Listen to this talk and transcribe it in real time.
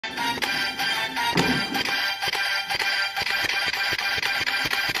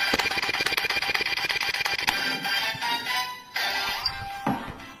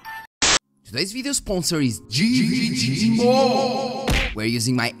Today's video sponsor is GGG, where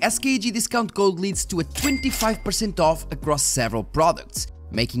using my SKG discount code leads to a 25% off across several products,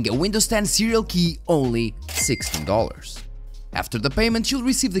 making a Windows 10 serial key only $16. After the payment, you'll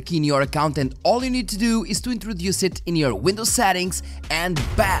receive the key in your account and all you need to do is to introduce it in your Windows settings and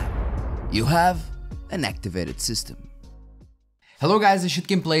bam! You have an activated system. Hello guys, this is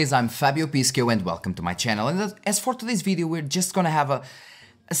Gameplays, I'm Fabio Pisco and welcome to my channel. And as for today's video, we're just gonna have a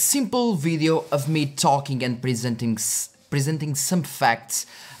simple video of me talking and presenting some facts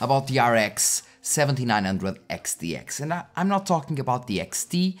about the RX 7900 XTX. And I'm not talking about the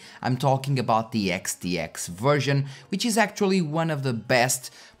XT, I'm talking about the XTX version, which is actually one of the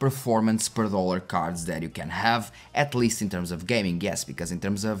best performance per dollar cards that you can have, at least in terms of gaming, yes, because in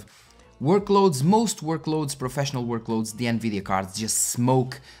terms of workloads, most workloads, professional workloads, the Nvidia cards just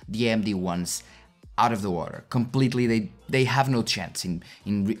smoke the AMD ones out of the water completely. They have no chance in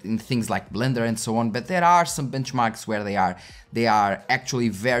things like Blender and so on, but there are some benchmarks where they are actually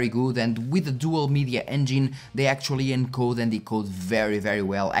very good, and with the dual media engine they actually encode and decode very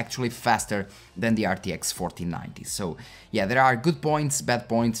well, actually faster than the RTX 4090. So yeah, there are good points, bad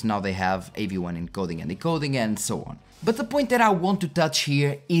points. Now they have AV1 encoding and decoding and so on. But the point that I want to touch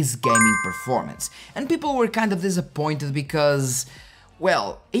here is gaming performance, and people were kind of disappointed because,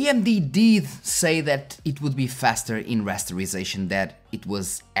 well, AMD did say that it would be faster in rasterization than it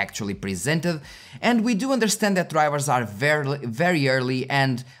was actually presented, and we do understand that drivers are very early,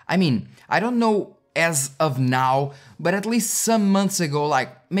 and I mean, I don't know as of now, but at least some months ago, like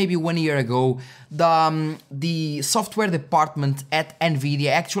maybe 1 year ago, the software department at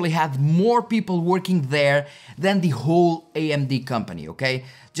Nvidia actually had more people working there than the whole AMD company, okay?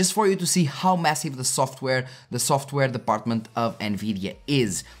 Just for you to see how massive the software department of Nvidia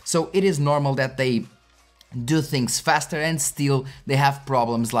is. So it is normal that they do things faster and still they have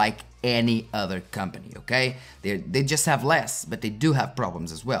problems like any other company, okay? They just have less, but they do have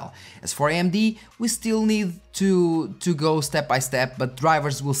problems as well. As for AMD, we still need to go step by step, but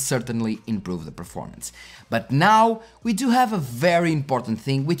drivers will certainly improve the performance. But now we do have a very important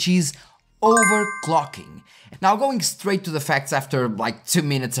thing, which is overclocking. Now, going straight to the facts after like 2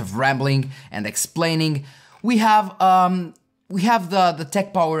 minutes of rambling and explaining, we have the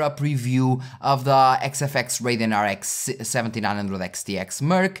TechPowerUp review of the XFX Radeon RX 7900 XTX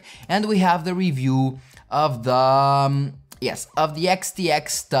Merc, and we have the review of the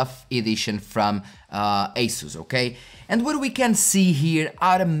XTX TUF edition from Asus, okay? And what we can see here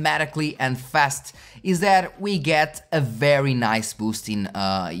automatically and fast is that we get a very nice boost in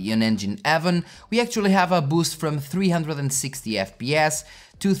Engine 11. We actually have a boost from 360 FPS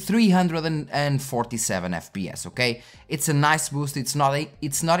to 347 FPS, okay? It's a nice boost, it's not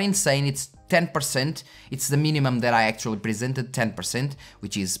insane, it's 10%, it's the minimum that I actually presented, 10%,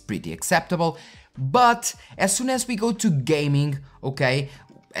 which is pretty acceptable. But as soon as we go to gaming, okay,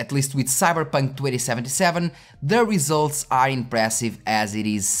 at least with Cyberpunk 2077, the results are impressive as it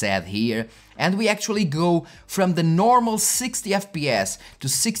is said here, and we actually go from the normal 60 FPS to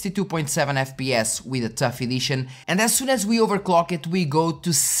 62.7 FPS with the TUF edition, and as soon as we overclock it, we go to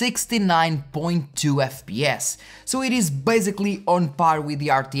 69.2 FPS. So it is basically on par with the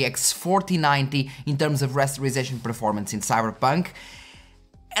RTX 4090 in terms of rasterization performance in Cyberpunk.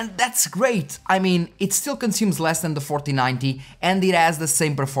 And that's great. I mean, it still consumes less than the 4090 and it has the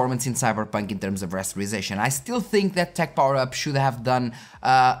same performance in Cyberpunk in terms of rasterization. I still think that TechPowerUp should have done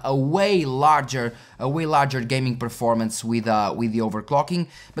a way larger gaming performance with the overclocking,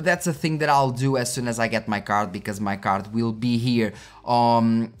 but that's a thing that I'll do as soon as I get my card, because my card will be here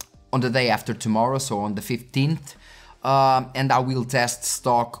on the day after tomorrow, so on the 15th. And I will test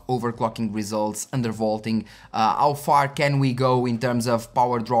stock overclocking results, undervolting, how far can we go in terms of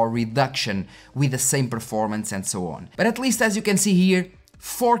power draw reduction with the same performance and so on. But at least as you can see here,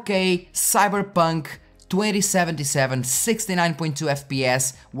 4K Cyberpunk 2077, 69.2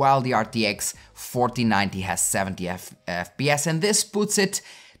 FPS, while the RTX 4090 has 70 FPS, and this puts it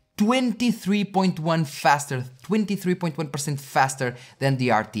 23.1% faster than the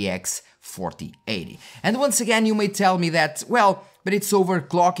RTX 4080. And once again, you may tell me that, well, but it's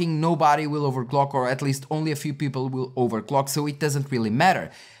overclocking, nobody will overclock, or at least only a few people will overclock, so it doesn't really matter.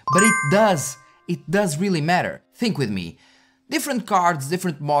 But it does really matter. Think with me. Different cards,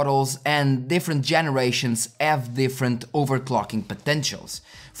 different models, and different generations have different overclocking potentials.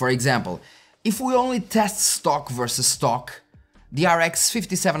 For example, if we only test stock versus stock, the RX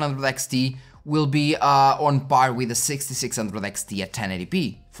 5700 XT will be on par with the 6600 XT at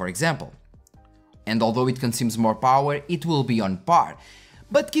 1080p, for example. And although it consumes more power, it will be on par.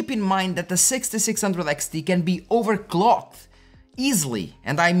 But keep in mind that the 6600 XT can be overclocked easily,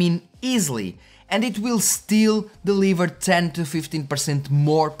 and I mean easily, and it will still deliver 10 to 15%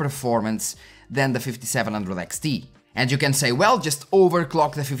 more performance than the 5700 XT. And you can say, well, just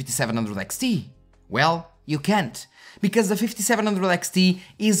overclock the 5700 XT. Well, you can't, because the 5700 XT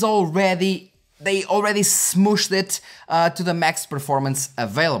is they already smooshed it to the max performance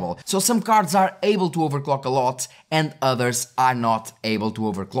available. So some cards are able to overclock a lot and others are not able to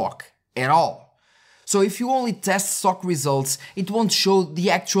overclock at all. So if you only test stock results, it won't show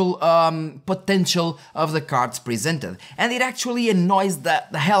the actual potential of the cards presented. And it actually annoys the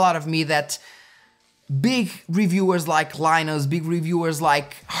hell out of me that big reviewers like Linus, big reviewers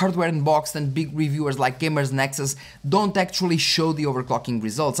like Hardware Unboxed, and big reviewers like Gamers Nexus don't actually show the overclocking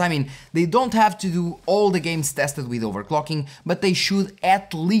results. I mean, they don't have to do all the games tested with overclocking, but they should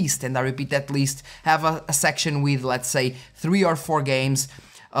at least, and I repeat at least, have a section with, let's say, 3 or 4 games.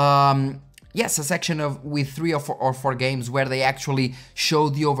 Yes, a section with 3 or 4 games where they actually show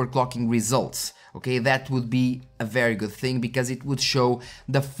the overclocking results. Okay, that would be a very good thing, because it would show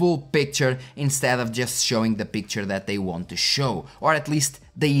the full picture instead of just showing the picture that they want to show, or at least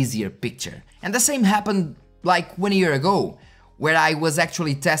the easier picture. And the same happened like 1 year ago, where I was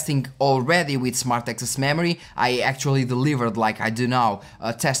actually testing already with Smart Access Memory. I actually delivered, like I do now,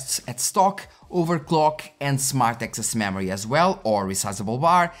 tests at stock, overclock and Smart Access Memory as well, or resizable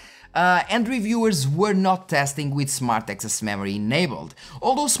bar. And reviewers were not testing with Smart Access Memory enabled,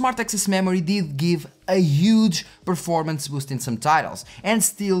 although Smart Access Memory did give a huge performance boost in some titles, and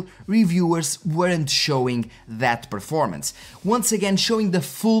still reviewers weren't showing that performance. Once again, showing the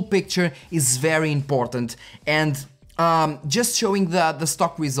full picture is very important, and just showing the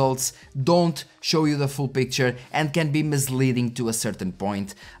stock results don't show you the full picture and can be misleading to a certain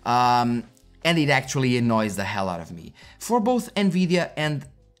point, and it actually annoys the hell out of me. For both Nvidia and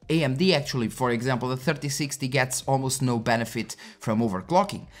AMD, actually, for example, the 3060 gets almost no benefit from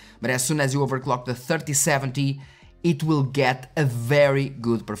overclocking, but as soon as you overclock the 3070, it will get a very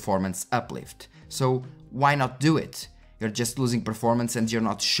good performance uplift. So why not do it? You're just losing performance and you're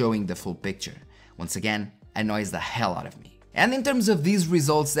not showing the full picture. Once again, annoys the hell out of me. And in terms of these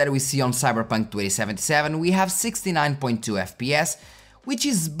results that we see on Cyberpunk 2077, we have 69.2 FPS, which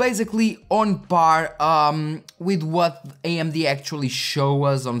is basically on par with what AMD actually show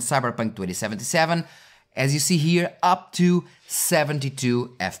us on Cyberpunk 2077. As you see here, up to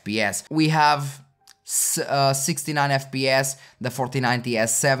 72 FPS. We have 69 FPS, the 4090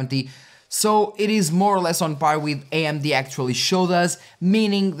 has 70, so it is more or less on par with AMD actually showed us,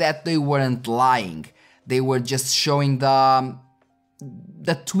 meaning that they weren't lying. They were just showing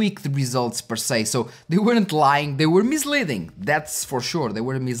the tweaked results per se, so they weren't lying, they were misleading, that's for sure, they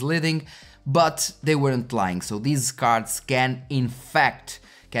were misleading, but they weren't lying. So these cards can in fact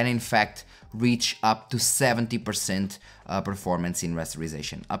reach up to 70% performance in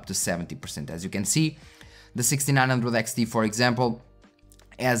rasterization, up to 70%. As you can see, the 6900 XT, for example,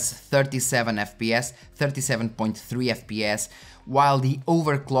 has 37 FPS, 37.3 FPS, while the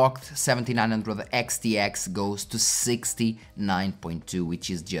overclocked 7900 XTX goes to 69.2,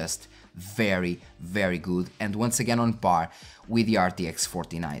 which is just very, very good, and once again on par with the RTX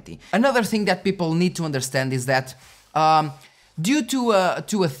 4090. Another thing that people need to understand is that due to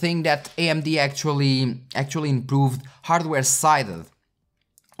a thing that AMD actually improved hardware-sided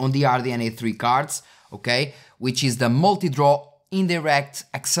on the Radeon A3 cards, okay, which is the multi-draw indirect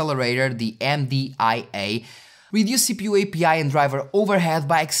accelerator, the MDIA, reduce CPU API and driver overhead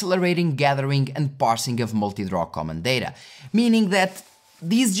by accelerating, gathering and parsing of multi-draw common data, meaning that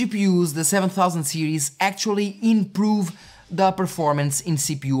these GPUs, the 7000 series, actually improve the performance in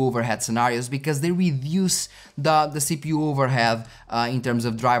CPU overhead scenarios, because they reduce the CPU overhead in terms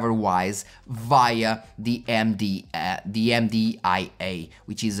of driver-wise via the MDIA,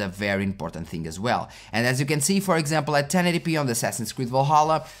 which is a very important thing as well. And as you can see, for example, at 1080p on the Assassin's Creed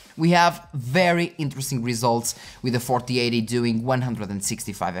Valhalla, we have very interesting results, with the 4080 doing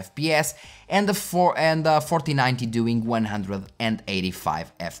 165 FPS and the 4090 doing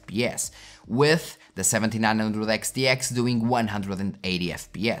 185 FPS, with the 7900 XTX doing 180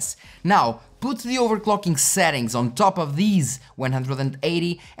 FPS. Now, put the overclocking settings on top of these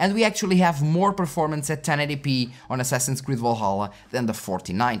 180 and we actually have more performance at 1080p on Assassin's Creed Valhalla than the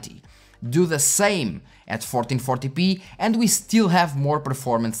 4090. Do the same at 1440p and we still have more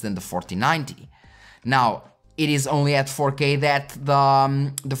performance than the 4090. Now, it is only at 4K that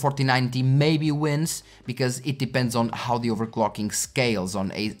the 4090 maybe wins, because it depends on how the overclocking scales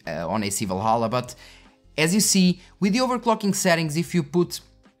on AC Valhalla, but as you see, with the overclocking settings, if you put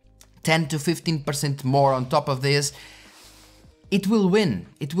 10 to 15% more on top of this, it will win.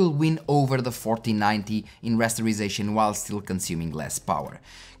 It will win over the 4090 in rasterization while still consuming less power.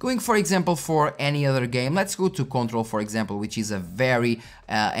 Going, for example, for any other game, let's go to Control, for example, which is a very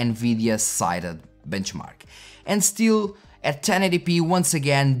NVIDIA-sided benchmark. And still at 1080p, once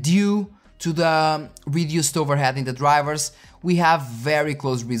again, due to the reduced overhead in the drivers, we have very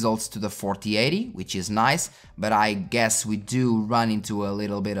close results to the 4080, which is nice, but I guess we do run into a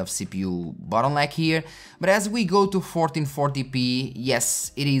little bit of CPU bottleneck here. But as we go to 1440p,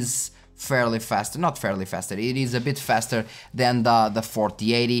 yes, it is fairly faster, not fairly faster, it is a bit faster than the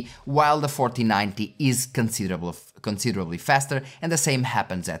 4080, while the 4090 is considerably faster, and the same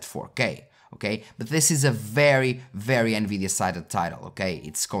happens at 4K, okay? But this is a very NVIDIA-sided title, okay?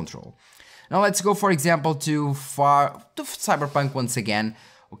 It's Control. Now let's go, for example, to Cyberpunk once again.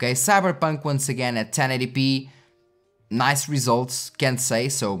 Okay, Cyberpunk once again at 1080p. Nice results, can't say,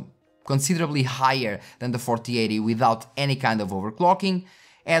 so considerably higher than the 4080 without any kind of overclocking.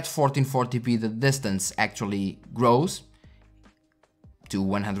 At 1440p, the distance actually grows to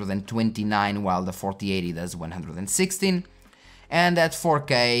 129, while the 4080 does 116. And at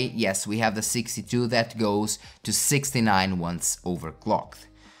 4K, yes, we have the 62 that goes to 69 once overclocked.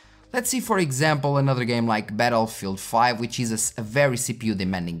 Let's see, for example, another game like Battlefield 5, which is a very CPU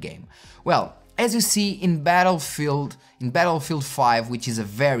demanding game. Well, as you see in Battlefield 5, which is a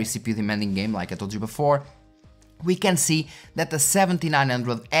very CPU demanding game, like I told you before, we can see that the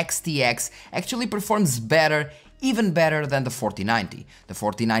 7900 XTX actually performs better, even better than the 4090. The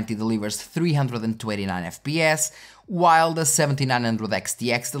 4090 delivers 329 FPS, while the 7900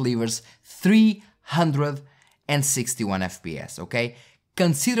 XTX delivers 361 FPS, okay?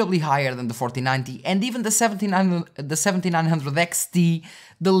 Considerably higher than the 4090, and even the 7900 XT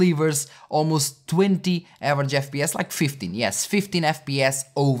delivers almost 20 average FPS, like 15, yes, 15 FPS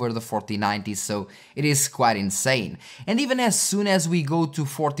over the 4090, so it is quite insane. And even as soon as we go to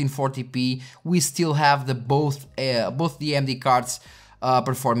 1440p, we still have both the AMD cards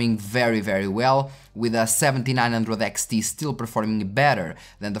performing very well, with a 7900 XT still performing better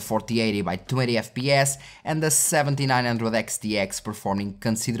than the 4080 by 20 FPS, and the 7900 XTX performing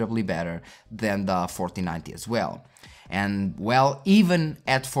considerably better than the 4090 as well. And well, even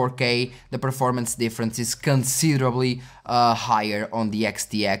at 4K, the performance difference is considerably higher on the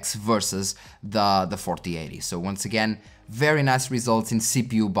XTX versus the 4080. So once again, very nice results in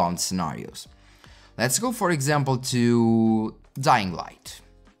CPU bound scenarios. Let's go, for example, to Dying Light.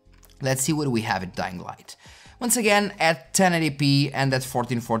 Let's see what we have at Dying Light. Once again, at 1080p and at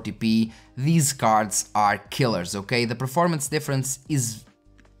 1440p, these cards are killers, okay? The performance difference is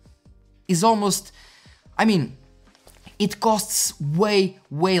almost, I mean, it costs way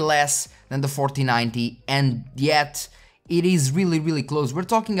less than the 4090, and yet it is really close. We're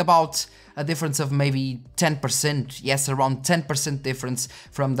talking about a difference of maybe 10%, yes, around 10% difference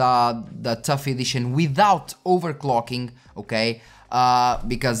from the TUF edition without overclocking, okay?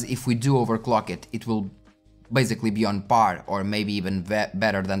 Because if we do overclock it, it will basically be on par or maybe even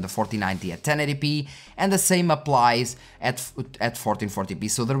better than the 4090 at 1080p, and the same applies at 1440p,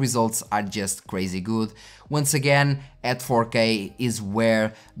 so the results are just crazy good. Once again, at 4K is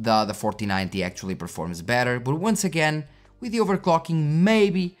where the 4090 actually performs better, but once again, with the overclocking,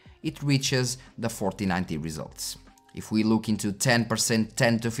 maybe it reaches the 4090 results. If we look into 10%,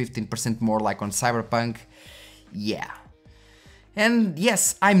 10 to 15% more like on Cyberpunk, yeah. And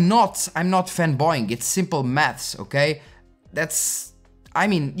yes, I'm not fanboying, it's simple maths, okay? I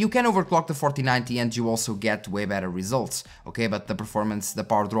mean, you can overclock the 4090 and you also get way better results, okay? But the performance, the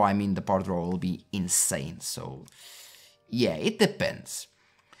power draw will be insane, so yeah, it depends.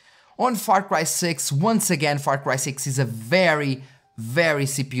 On Far Cry 6, once again, Far Cry 6 is a very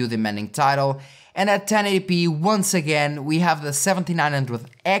CPU demanding title, and at 1080p, once again, we have the 7900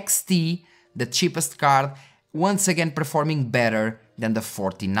 XT, the cheapest card, once again performing better than the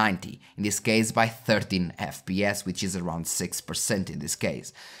 4090, in this case by 13 FPS, which is around 6% in this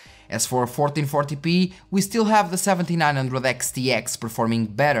case. As for 1440p, we still have the 7900 XTX performing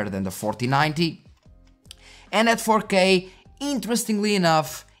better than the 4090, and at 4K, interestingly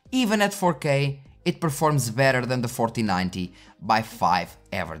enough, even at 4K, it performs better than the 4090 by 5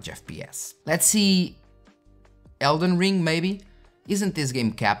 average FPS. Let's see, Elden Ring maybe? Isn't this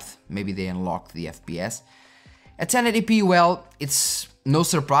game capped? Maybe they unlocked the FPS. At 1080p, well, it's no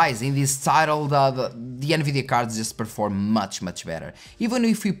surprise, in this title the NVIDIA cards just perform much better. Even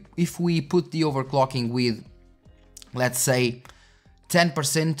if we put the overclocking with, let's say,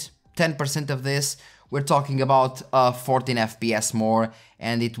 10% of this, we're talking about 14 FPS more,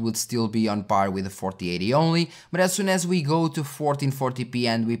 and it would still be on par with the 4080 only. But as soon as we go to 1440p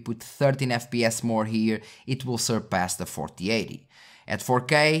and we put 13 FPS more here, it will surpass the 4080. At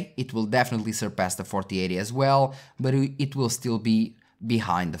 4K, it will definitely surpass the 4080 as well, but it will still be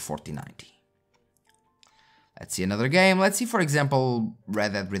behind the 4090. Let's see another game. Let's see, for example,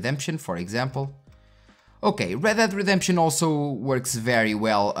 Red Dead Redemption, for example. Okay, Red Dead Redemption also works very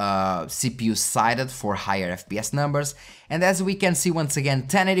well CPU-sided for higher FPS numbers, and as we can see once again,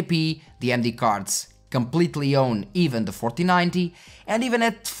 1080p, the AMD cards completely own even the 4090, and even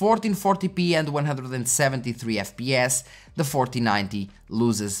at 1440p and 173 FPS, the 4090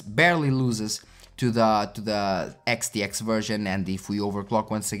 barely loses to the XTX version, and if we overclock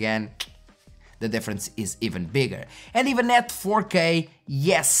once again, the difference is even bigger. And even at 4K,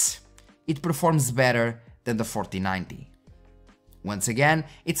 yes, it performs better than the 4090. Once again,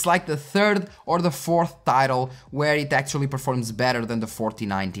 it's like the third or the fourth title where it actually performs better than the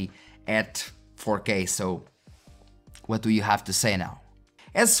 4090 at 4K, so what do you have to say now?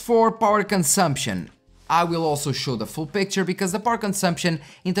 As for power consumption, I will also show the full picture, because the power consumption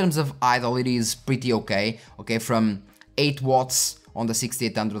in terms of idle, it is pretty okay, from 8 watts on the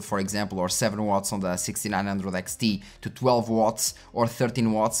 6800, for example, or 7 watts on the 6900 XT to 12 watts or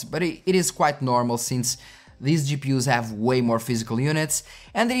 13 watts, but it is quite normal since these GPUs have way more physical units,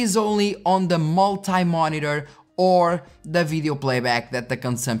 and it is only on the multi-monitor or the video playback that the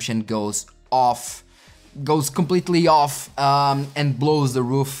consumption goes completely off and blows the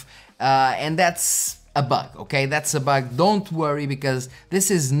roof, and that's a bug, okay? That's a bug. Don't worry, because this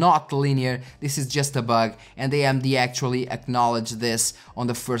is not linear, this is just a bug, and AMD actually acknowledged this on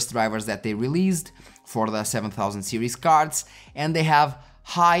the first drivers that they released for the 7000 series cards, and they have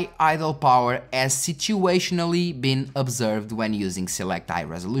high idle power as situationally been observed when using select high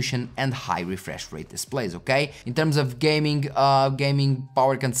resolution and high refresh rate displays, okay? In terms of gaming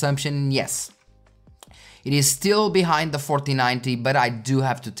power consumption, yes, it is still behind the 4090, but I do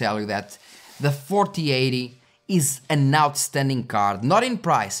have to tell you that the 4080 is an outstanding card, not in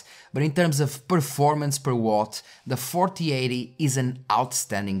price, but in terms of performance per watt, the 4080 is an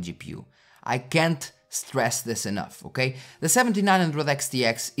outstanding GPU. I can't stress this enough, okay? The 7900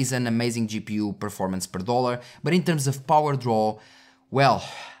 XTX is an amazing GPU performance per dollar, but in terms of power draw, well,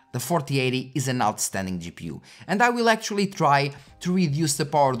 the 4080 is an outstanding GPU, and I will actually try to reduce the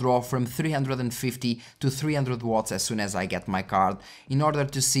power draw from 350 to 300 watts as soon as I get my card, in order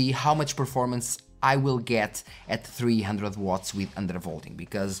to see how much performance I will get at 300 watts with undervolting,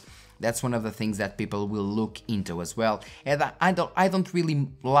 because that's one of the things that people will look into as well, and I don't really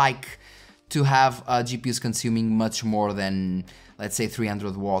like to have GPUs consuming much more than, let's say,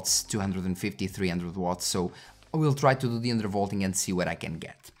 300 watts, 250, 300 watts, so I will try to do the undervolting and see what I can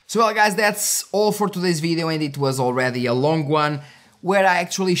get. So well guys, that's all for today's video, and it was already a long one, where I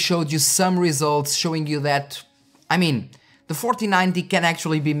actually showed you some results showing you that, the 4090 can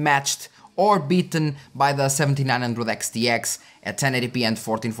actually be matched or beaten by the 7900 XTX at 1080p and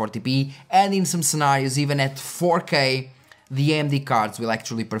 1440p, and in some scenarios even at 4K, the AMD cards will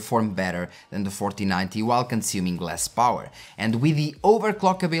actually perform better than the 4090 while consuming less power. And with the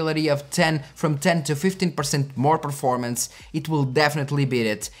overclock ability of from 10 to 15% more performance, it will definitely beat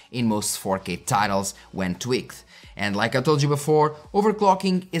it in most 4K titles when tweaked. And like I told you before,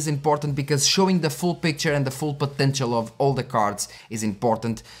 overclocking is important because showing the full picture and the full potential of all the cards is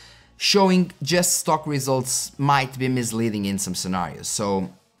important. Showing just stock results might be misleading in some scenarios,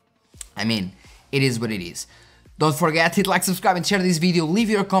 so it is what it is. Don't forget, hit like, subscribe and share this video, leave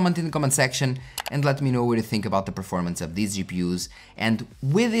your comment in the comment section and let me know what you think about the performance of these GPUs, and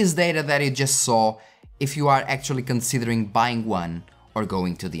with this data that you just saw, if you are actually considering buying one or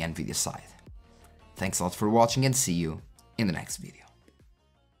going to the NVIDIA side. Thanks a lot for watching, and see you in the next video.